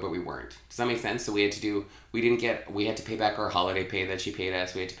self-employed, but we weren't. Does that make sense? So we had to pay back our holiday pay that she paid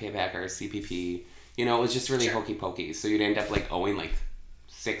us. We had to pay back our CPP. You know, it was just really hokey pokey. So you'd end up like owing like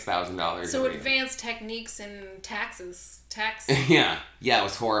 $6,000. So advanced techniques in taxes. Yeah, it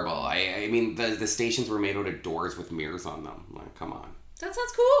was horrible. I mean, the stations were made out of doors with mirrors on them. Like, come on. That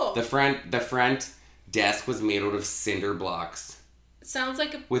sounds cool. The front desk was made out of cinder blocks. Sounds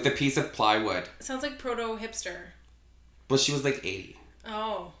like with a piece of plywood. Sounds like proto hipster. Well, she was like 80.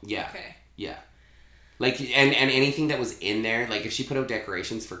 Oh. Yeah. Okay. Yeah. Like, and anything that was in there, like if she put out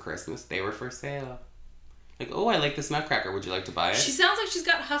decorations for Christmas, they were for sale. Like, oh, I like this nutcracker. Would you like to buy it? She sounds like she's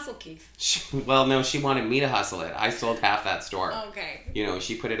got hustle, Keith. Well, no, she wanted me to hustle it. I sold half that store. Okay. You know,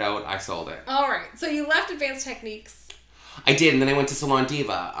 she put it out, I sold it. All right. So you left Advanced Techniques. I did, and then I went to Salon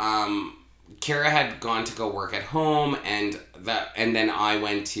Diva. Kara had gone to go work at home, and then I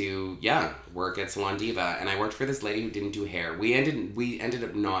went to work at Salon Diva, and I worked for this lady who didn't do hair. We ended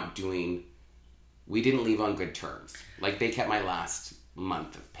up not doing. We didn't leave on good terms. Like, they kept my last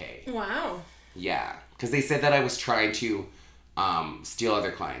month of pay. Wow. Yeah, because they said that I was trying to steal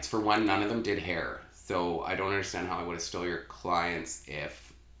other clients. For one, none of them did hair, so I don't understand how I would have stole your clients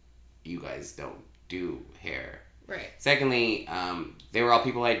if you guys don't do hair. Right. Secondly, they were all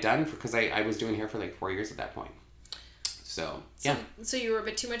people I'd done because I was doing hair for like 4 years at that point. So yeah. So you were a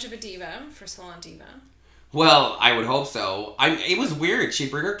bit too much of a diva for Salon Diva. Well, I would hope so. It was weird.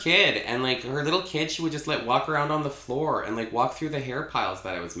 She'd bring her kid, and like her little kid, she would just let walk around on the floor and like walk through the hair piles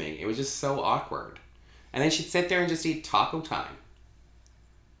that I was making. It was just so awkward. And then she'd sit there and just eat taco time.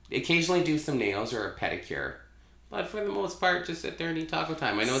 Occasionally do some nails or a pedicure. But for the most part, just sit there and eat taco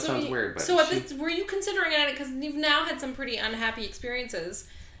time. I know it sounds weird, but... So were you considering it, because you've now had some pretty unhappy experiences,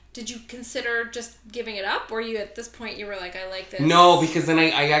 did you consider just giving it up? Or you, at this point, you were like, I like this? No, because then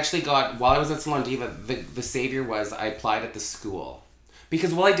I actually got... While I was at Salon Diva, the savior was I applied at the school.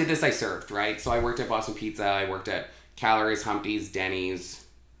 Because while I did this, I served, right? So I worked at Boston Pizza, I worked at Calories, Humpty's, Denny's,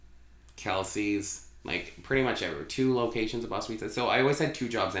 Kelsey's, like pretty much everywhere. 2 locations of Boston Pizza. So I always had 2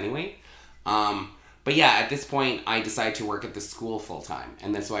 jobs anyway. But yeah, at this point, I decided to work at the school full time.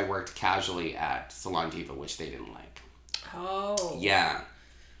 And then so I worked casually at Salon Diva, which they didn't like. Oh. Yeah.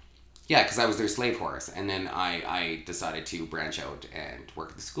 Yeah, because I was their slave horse. And then I decided to branch out and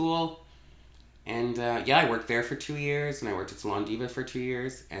work at the school. And I worked there for 2 years. And I worked at Salon Diva for 2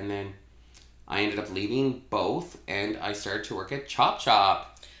 years. And then I ended up leaving both. And I started to work at Chop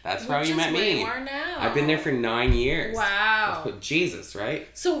Chop. That's how you met me. Which is where you are now. I've been there for 9 years. Wow. Oh, Jesus, right?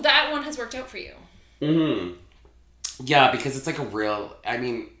 So that one has worked out for you. Mm-hmm. Yeah, because it's like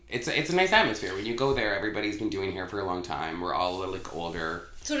it's a nice atmosphere. When you go there, everybody's been doing hair for a long time. We're all a little like older.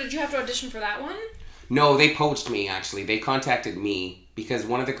 So did you have to audition for that one? No, they poached me, actually. They contacted me because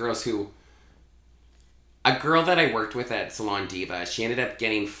one of the girls a girl that I worked with at Salon Diva, she ended up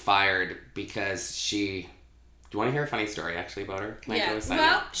getting fired because do you want to hear a funny story actually about her? Can I go aside?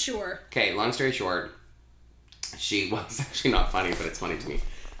 Well, sure. Okay, long story short, it's actually not funny, but it's funny to me.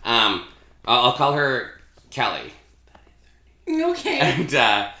 I'll call her Kelly. Okay. And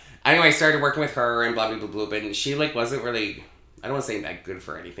anyway, I started working with her and blah, blah, blah, blah. And she like wasn't really, I don't want to say that good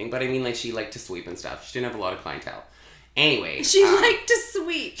for anything, but I mean like she liked to sweep and stuff. She didn't have a lot of clientele. Anyway. She liked to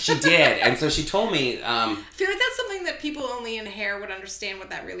sweep. She did. And so she told me. I feel like that's something that people only in hair would understand what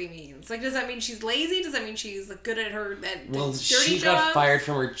that really means. Like, does that mean she's lazy? Does that mean she's like, good at her dirty she jobs? Got fired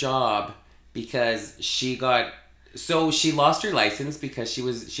from her job because she lost her license because she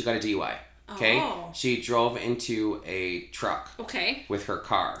got a DUI. Okay? Oh. She drove into a truck. Okay. With her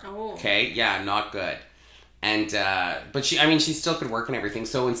car. Oh. Okay? Yeah, not good. And, but she still could work and everything.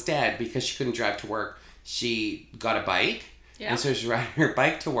 So instead, because she couldn't drive to work, she got a bike. Yeah. And so she's riding her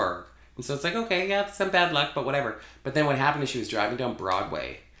bike to work. And so it's like, okay, yeah, some bad luck, but whatever. But then what happened is she was driving down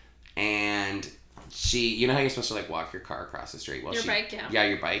Broadway. And you know how you're supposed to like walk your car across the street? Well, your bike, yeah. Yeah,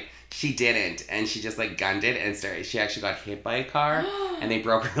 your bike. She didn't, and she just like gunned it and she actually got hit by a car and they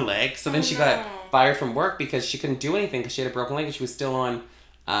broke her leg. So then she got fired from work because she couldn't do anything because she had a broken leg and she was still on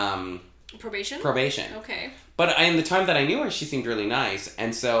probation. Okay. But in the time that I knew her, she seemed really nice,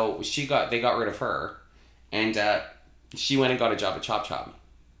 and so they got rid of her, and she went and got a job at Chop Chop,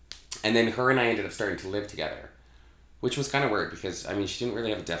 and then her and I ended up starting to live together, which was kind of weird because she didn't really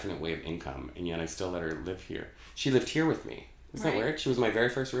have a definite way of income, and yet I still let her live here. She lived here with me. Isn't that weird? She was my very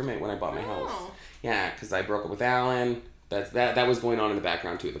first roommate when I bought my house. Yeah, because I broke up with Alan. That was going on in the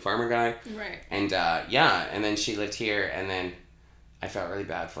background too, the farmer guy. Right. And and then she lived here, and then I felt really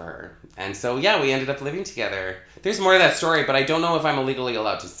bad for her. And so we ended up living together. There's more of that story, but I don't know if I'm legally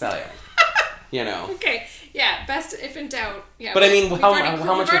allowed to tell you. You know. Okay. Yeah. Best if in doubt. Yeah. But I mean, how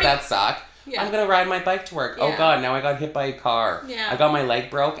much would that suck? Yeah. I'm gonna ride my bike to work. Yeah. Oh God! Now I got hit by a car. Yeah. I got my leg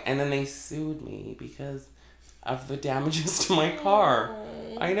broke, and then they sued me because of the damages to my car.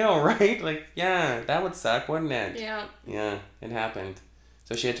 Oh. I know, right? Like, yeah, that would suck, wouldn't it? Yeah. Yeah, it happened.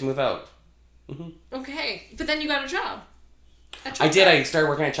 So she had to move out. Mm-hmm. Okay, but then you got a job. I did. I started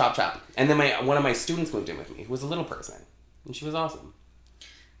working at Chop Chop, and then one of my students moved in with me, who was a little person, and she was awesome.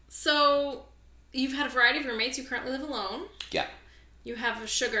 So, you've had a variety of roommates. You currently live alone. Yeah. You have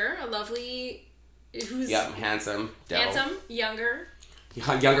Sugar, a lovely, who's handsome, younger.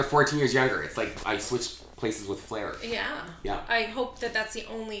 Younger, 14 years younger. It's like I switched places with Flair. Yeah. Yeah. I hope that's the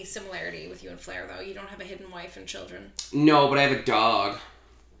only similarity with you and Flair, though. You don't have a hidden wife and children. No, but I have a dog.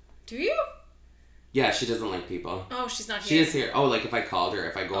 Do you? Yeah, she doesn't like people. Oh, she's not here. She is here. Oh, like if I called her,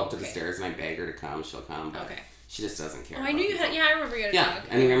 if I go up to the stairs and I beg her to come, she'll come. But she just doesn't care. Oh, I knew you had. Yeah, I remember you had a dog.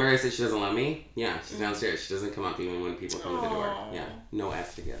 And remember I said she doesn't love me? Yeah, she's downstairs. She doesn't come up even when people come to the door. Yeah, no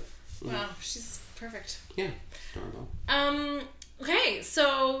F to give. Wow, she's perfect. Yeah, adorable. Okay,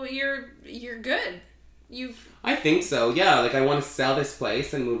 so you're good. I think so. Yeah, like I want to sell this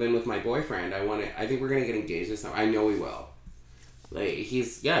place and move in with my boyfriend. I think we're gonna get engaged this summer. I know we will. Like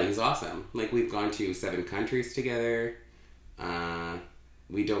he's awesome. Like we've gone to 7 countries together.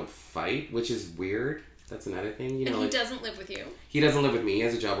 We don't fight, which is weird. That's another thing, you know. And he doesn't live with you. He doesn't live with me. He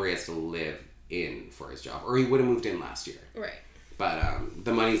has a job where he has to live in for his job, or he would have moved in last year. Right. But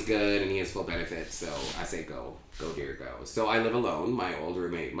the money's good and he has full benefits, so I say go dear, go. So I live alone. My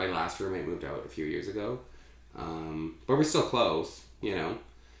last roommate moved out a few years ago, but we're still close, you know.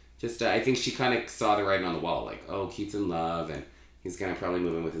 Just I think she kind of saw the writing on the wall, like, oh, Keith's in love and he's gonna probably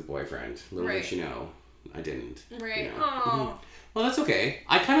move in with his boyfriend. Little did she know, I didn't. Right. You know? Oh. Well, that's okay.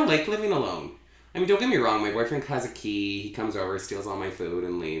 I kind of like living alone. I mean, don't get me wrong. My boyfriend has a key. He comes over, steals all my food,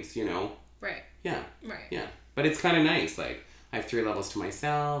 and leaves. You know. Right. Yeah. Right. Yeah. But it's kind of nice. Like I have 3 levels to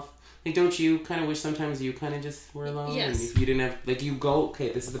myself. Like, don't you kind of wish sometimes you kind of just were alone? Yes. And if you didn't have, like, you go. Okay,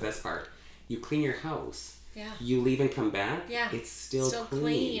 this is the best part. You clean your house. Yeah. You leave and come back. Yeah. It's still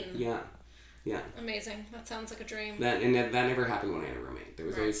clean. Yeah. Yeah. Amazing. That sounds like a dream. That never happened when I had a roommate. There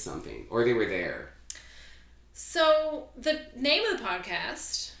was always something, or they were there. So the name of the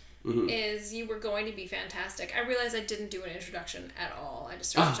podcast is "You Were Going to Be Fantastic." I realized I didn't do an introduction at all. I just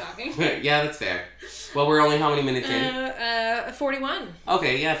started talking. Yeah, that's fair. Well, we're only how many minutes in? 41.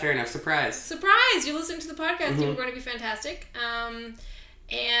 Okay, yeah, fair enough. Surprise! You're listening to the podcast. You Were Going to Be Fantastic.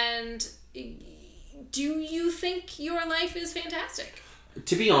 And do you think your life is fantastic?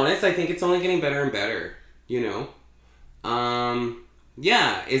 To be honest, I think it's only getting better and better. You know.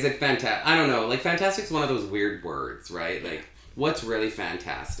 Yeah, is it fantastic? I don't know. Like, fantastic's one of those weird words, right? Like, what's really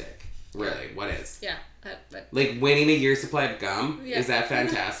fantastic? Really, what is? Yeah. Like, winning a year's supply of gum? Yeah. Is that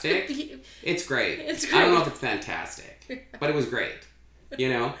fantastic? It's great. It's great. I don't know if it's fantastic, but it was great. You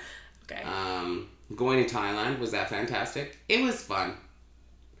know? Okay. Going to Thailand, was that fantastic? It was fun.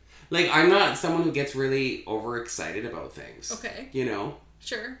 Like, I'm not someone who gets really overexcited about things. Okay. You know?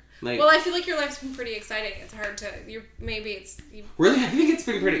 Sure. Like, well, I feel like your life's been pretty exciting. It's hard to... Really? I think it's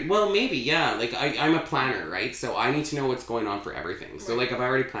been pretty... Well, maybe, yeah. Like, I'm a planner, right? So I need to know what's going on for everything. So, like, I've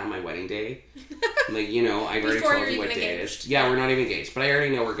already planned my wedding day. Like, you know, I've already told you what day it is. Yeah, we're not even engaged. But I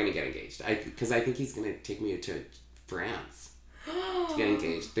already know we're going to get engaged. Because I think he's going to take me to France to get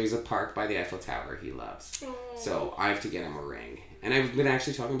engaged. There's a park by the Eiffel Tower he loves. Oh. So I have to get him a ring. And I've been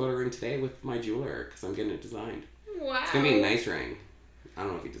actually talking about a ring today with my jeweler because I'm getting it designed. Wow. It's going to be a nice ring. I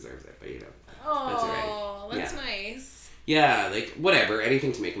don't know if he deserves it, but you know. Oh, that's all right. That's nice. Yeah, like, whatever.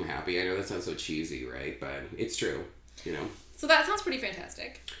 Anything to make him happy. I know that sounds so cheesy, right? But it's true, you know? So that sounds pretty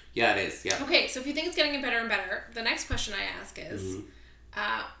fantastic. Yeah, it is, yeah. Okay, so if you think it's getting better and better, the next question I ask is,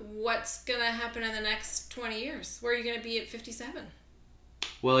 what's going to happen in the next 20 years? Where are you going to be at 57?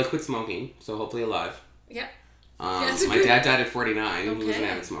 Well, I quit smoking, so hopefully alive. Yep. My dad died at 49. Okay. He was an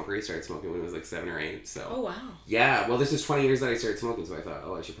avid smoker. He started smoking when he was like 7 or 8. So. Oh, wow. Yeah, well, this is 20 years that I started smoking, so I thought,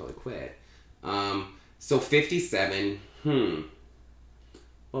 I should probably quit. So 57,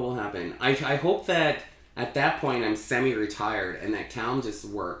 what will happen? I hope that at that point I'm semi-retired and that Calum just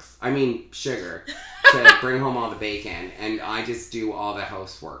works. I mean, Sugar, to bring home all the bacon, and I just do all the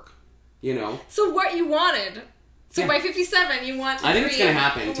housework, you know? So what you wanted... So by 57, you want to I think it's going to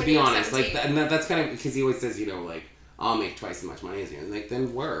happen, to be honest. 17. Like, that's kind of... Because he always says, you know, like, I'll make twice as much money as you. And, like,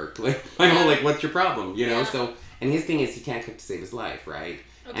 then work. Like, I know, like, what's your problem, you know? Yeah. So, and his thing is he can't cook to save his life, right?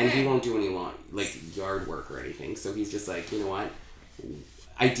 Okay. And he won't do any, like, yard work or anything. So he's just like, you know what?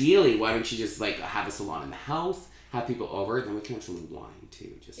 Ideally, why don't you just, like, have a salon in the house? have people over, then we can have some wine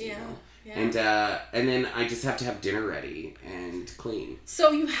too, just you know. Yeah. And then I just have to have dinner ready and clean.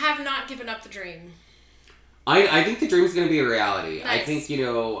 So you have not given up the dream. I think the dream's going to be a reality. Nice. I think, you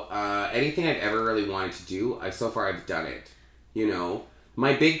know, anything I've ever really wanted to do, so far I've done it. You know,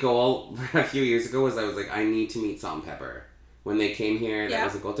 my big goal a few years ago was I was like, I need to meet Salt and Pepper. When they came here, that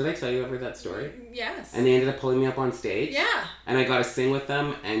was a goal. Did I tell you ever that story? Yes. And they ended up pulling me up on stage. Yeah. And I got to sing with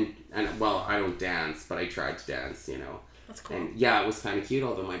them, and well, I don't dance, but I tried to dance, you know. That's cool. And yeah, it was kind of cute,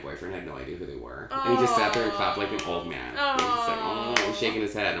 although my boyfriend had no idea who they were. And he just sat there and clapped like an old man. And he's just like, oh, shaking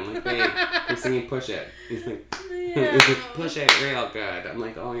his head. I'm like, babe, I'm singing Push It. He's like, Push It real good. I'm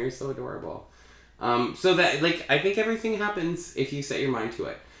like, oh, you're so adorable. So that, like, I think everything happens if you set your mind to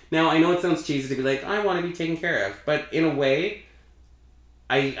it. Now, I know it sounds cheesy to be like, I want to be taken care of. But in a way,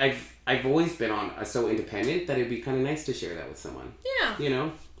 I've always been so independent that it'd be kind of nice to share that with someone. Yeah. You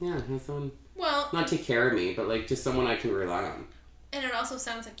know? Yeah, have someone... Well, not take care of me, but like just someone I can rely on. And it also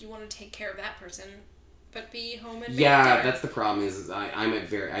sounds like you want to take care of that person, but be home and yeah, that's the problem. Is I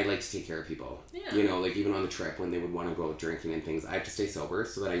like to take care of people. Yeah. You know, like even on the trip when they would want to go drinking and things, I have to stay sober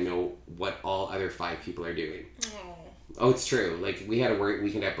so that I know what all other 5 people are doing. Oh, it's true. Like we had a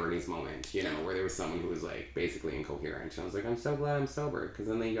weekend at Bernie's moment, you know, where there was someone who was like basically incoherent, and I was like, I'm so glad I'm sober, because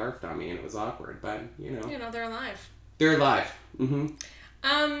then they yarfed on me and it was awkward. But you know, they're alive. They're alive.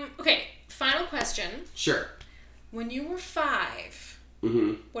 Mm-hmm. Okay. Final question. Sure. When you were 5,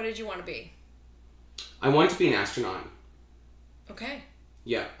 what did you want to be? I wanted to be an astronaut. Okay.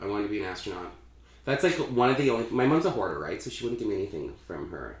 Yeah, I wanted to be an astronaut. That's like one of the only... My mom's a hoarder, right? So she wouldn't give me anything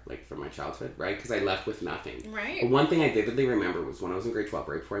from her, like from my childhood, right? Because I left with nothing. Right. But one thing I vividly remember was when I was in grade 12,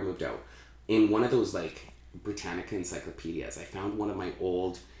 right before I moved out, in one of those like Britannica encyclopedias, I found one of my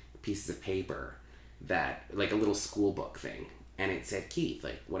old pieces of paper that, like a little school book thing. And it said Keith,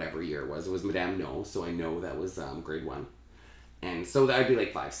 like whatever year it was. It was Madame No, so I know that was grade 1. And so that would be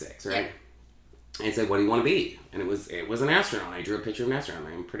like 5, 6, right? Yeah. And it said, what do you want to be? And it was an astronaut. I drew a picture of an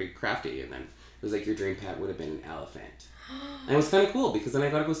astronaut. I'm pretty crafty. And then it was like, your dream pet would have been an elephant. And it was kind of cool because then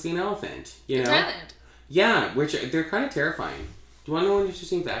I got to go see an elephant. You know? Thailand. Yeah, which they're kind of terrifying. Do you want to know an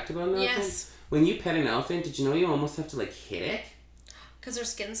interesting fact about an elephant? Yes. When you pet an elephant, did you know you almost have to like hit it? Because their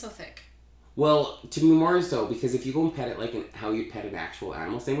skin's so thick. Well, to be more so, because if you go and pet it like how you pet an actual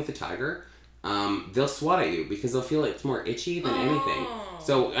animal, same with a tiger, they'll swat at you because they'll feel it's more itchy than anything.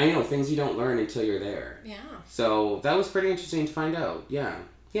 So I know things you don't learn until you're there. Yeah. So that was pretty interesting to find out. Yeah.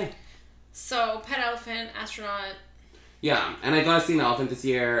 Yeah. So pet elephant, astronaut. Yeah, and I got to see an elephant this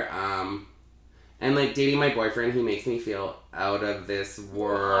year. And like dating my boyfriend, he makes me feel out of this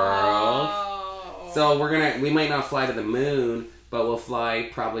world. Whoa. So we might not fly to the moon, but we'll fly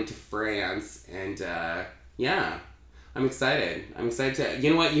probably to France, and yeah, I'm excited. I'm excited to.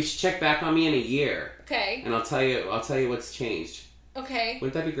 You know what? You should check back on me in a year. Okay. And I'll tell you what's changed. Okay.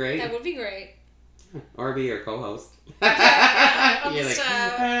 Wouldn't that be great? That would be great. Or be your co-host. I'll You're just like,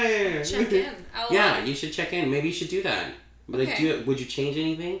 hey. check in. Yeah, you should check in. Maybe you should do that. Like, Okay. would you change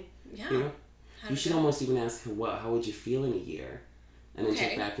anything? Yeah. You know? You should almost even ask, how would you feel in a year? And then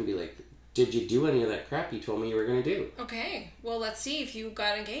check back and be like, did you do any of that crap you told me you were going to do? Okay. Well, let's see if you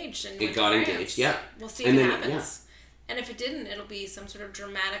got engaged. And it got engaged, yeah. We'll see if it happens. Yeah. And if it didn't, it'll be some sort of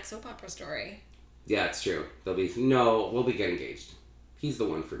dramatic soap opera story. Yeah, it's true. We'll be getting engaged. He's the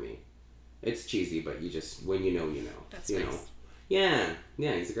one for me. It's cheesy, but when you know, you know. That's you nice. know.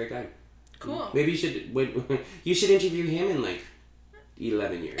 Yeah, he's a great guy. Cool. Maybe you should interview him in like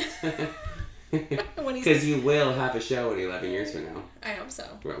 11 years. Because you will have a show in 11 years from now. I hope so.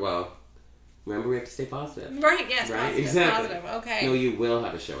 Well, remember we have to stay positive. Right, yes, right? Positive, exactly. Positive, okay. No, you will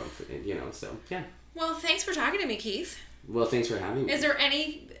have a show, so, yeah. Well, thanks for talking to me, Keith. Well, thanks for having me. Is there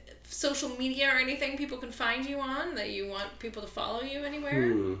any social media or anything people can find you on that you want people to follow you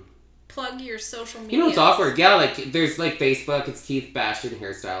anywhere? Plug your social media. You know, it's awkward. Yeah, like, there's, like, Facebook. It's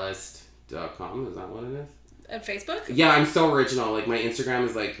KeithBastianHairstylist.com. Is that what it is? At Facebook? Yeah, I'm so original. Like, my Instagram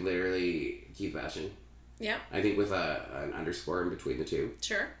is, like, literally Keith Bastian. Yeah. I think with an underscore in between the two.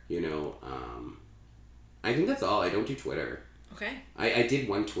 Sure. You know, I think that's all. I don't do Twitter. Okay. I did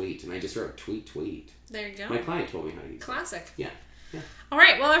one tweet, and I just wrote tweet. There you go. My client told me how to use it. Classic. Yeah. All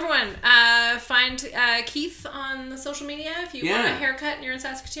right. Well, everyone, find Keith on the social media if you want a haircut and you're in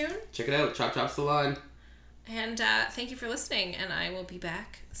Saskatoon. Check it out. Chop Chop Salon. And thank you for listening, and I will be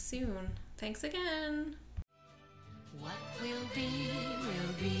back soon. Thanks again. What will be,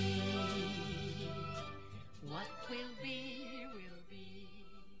 will be. What will be.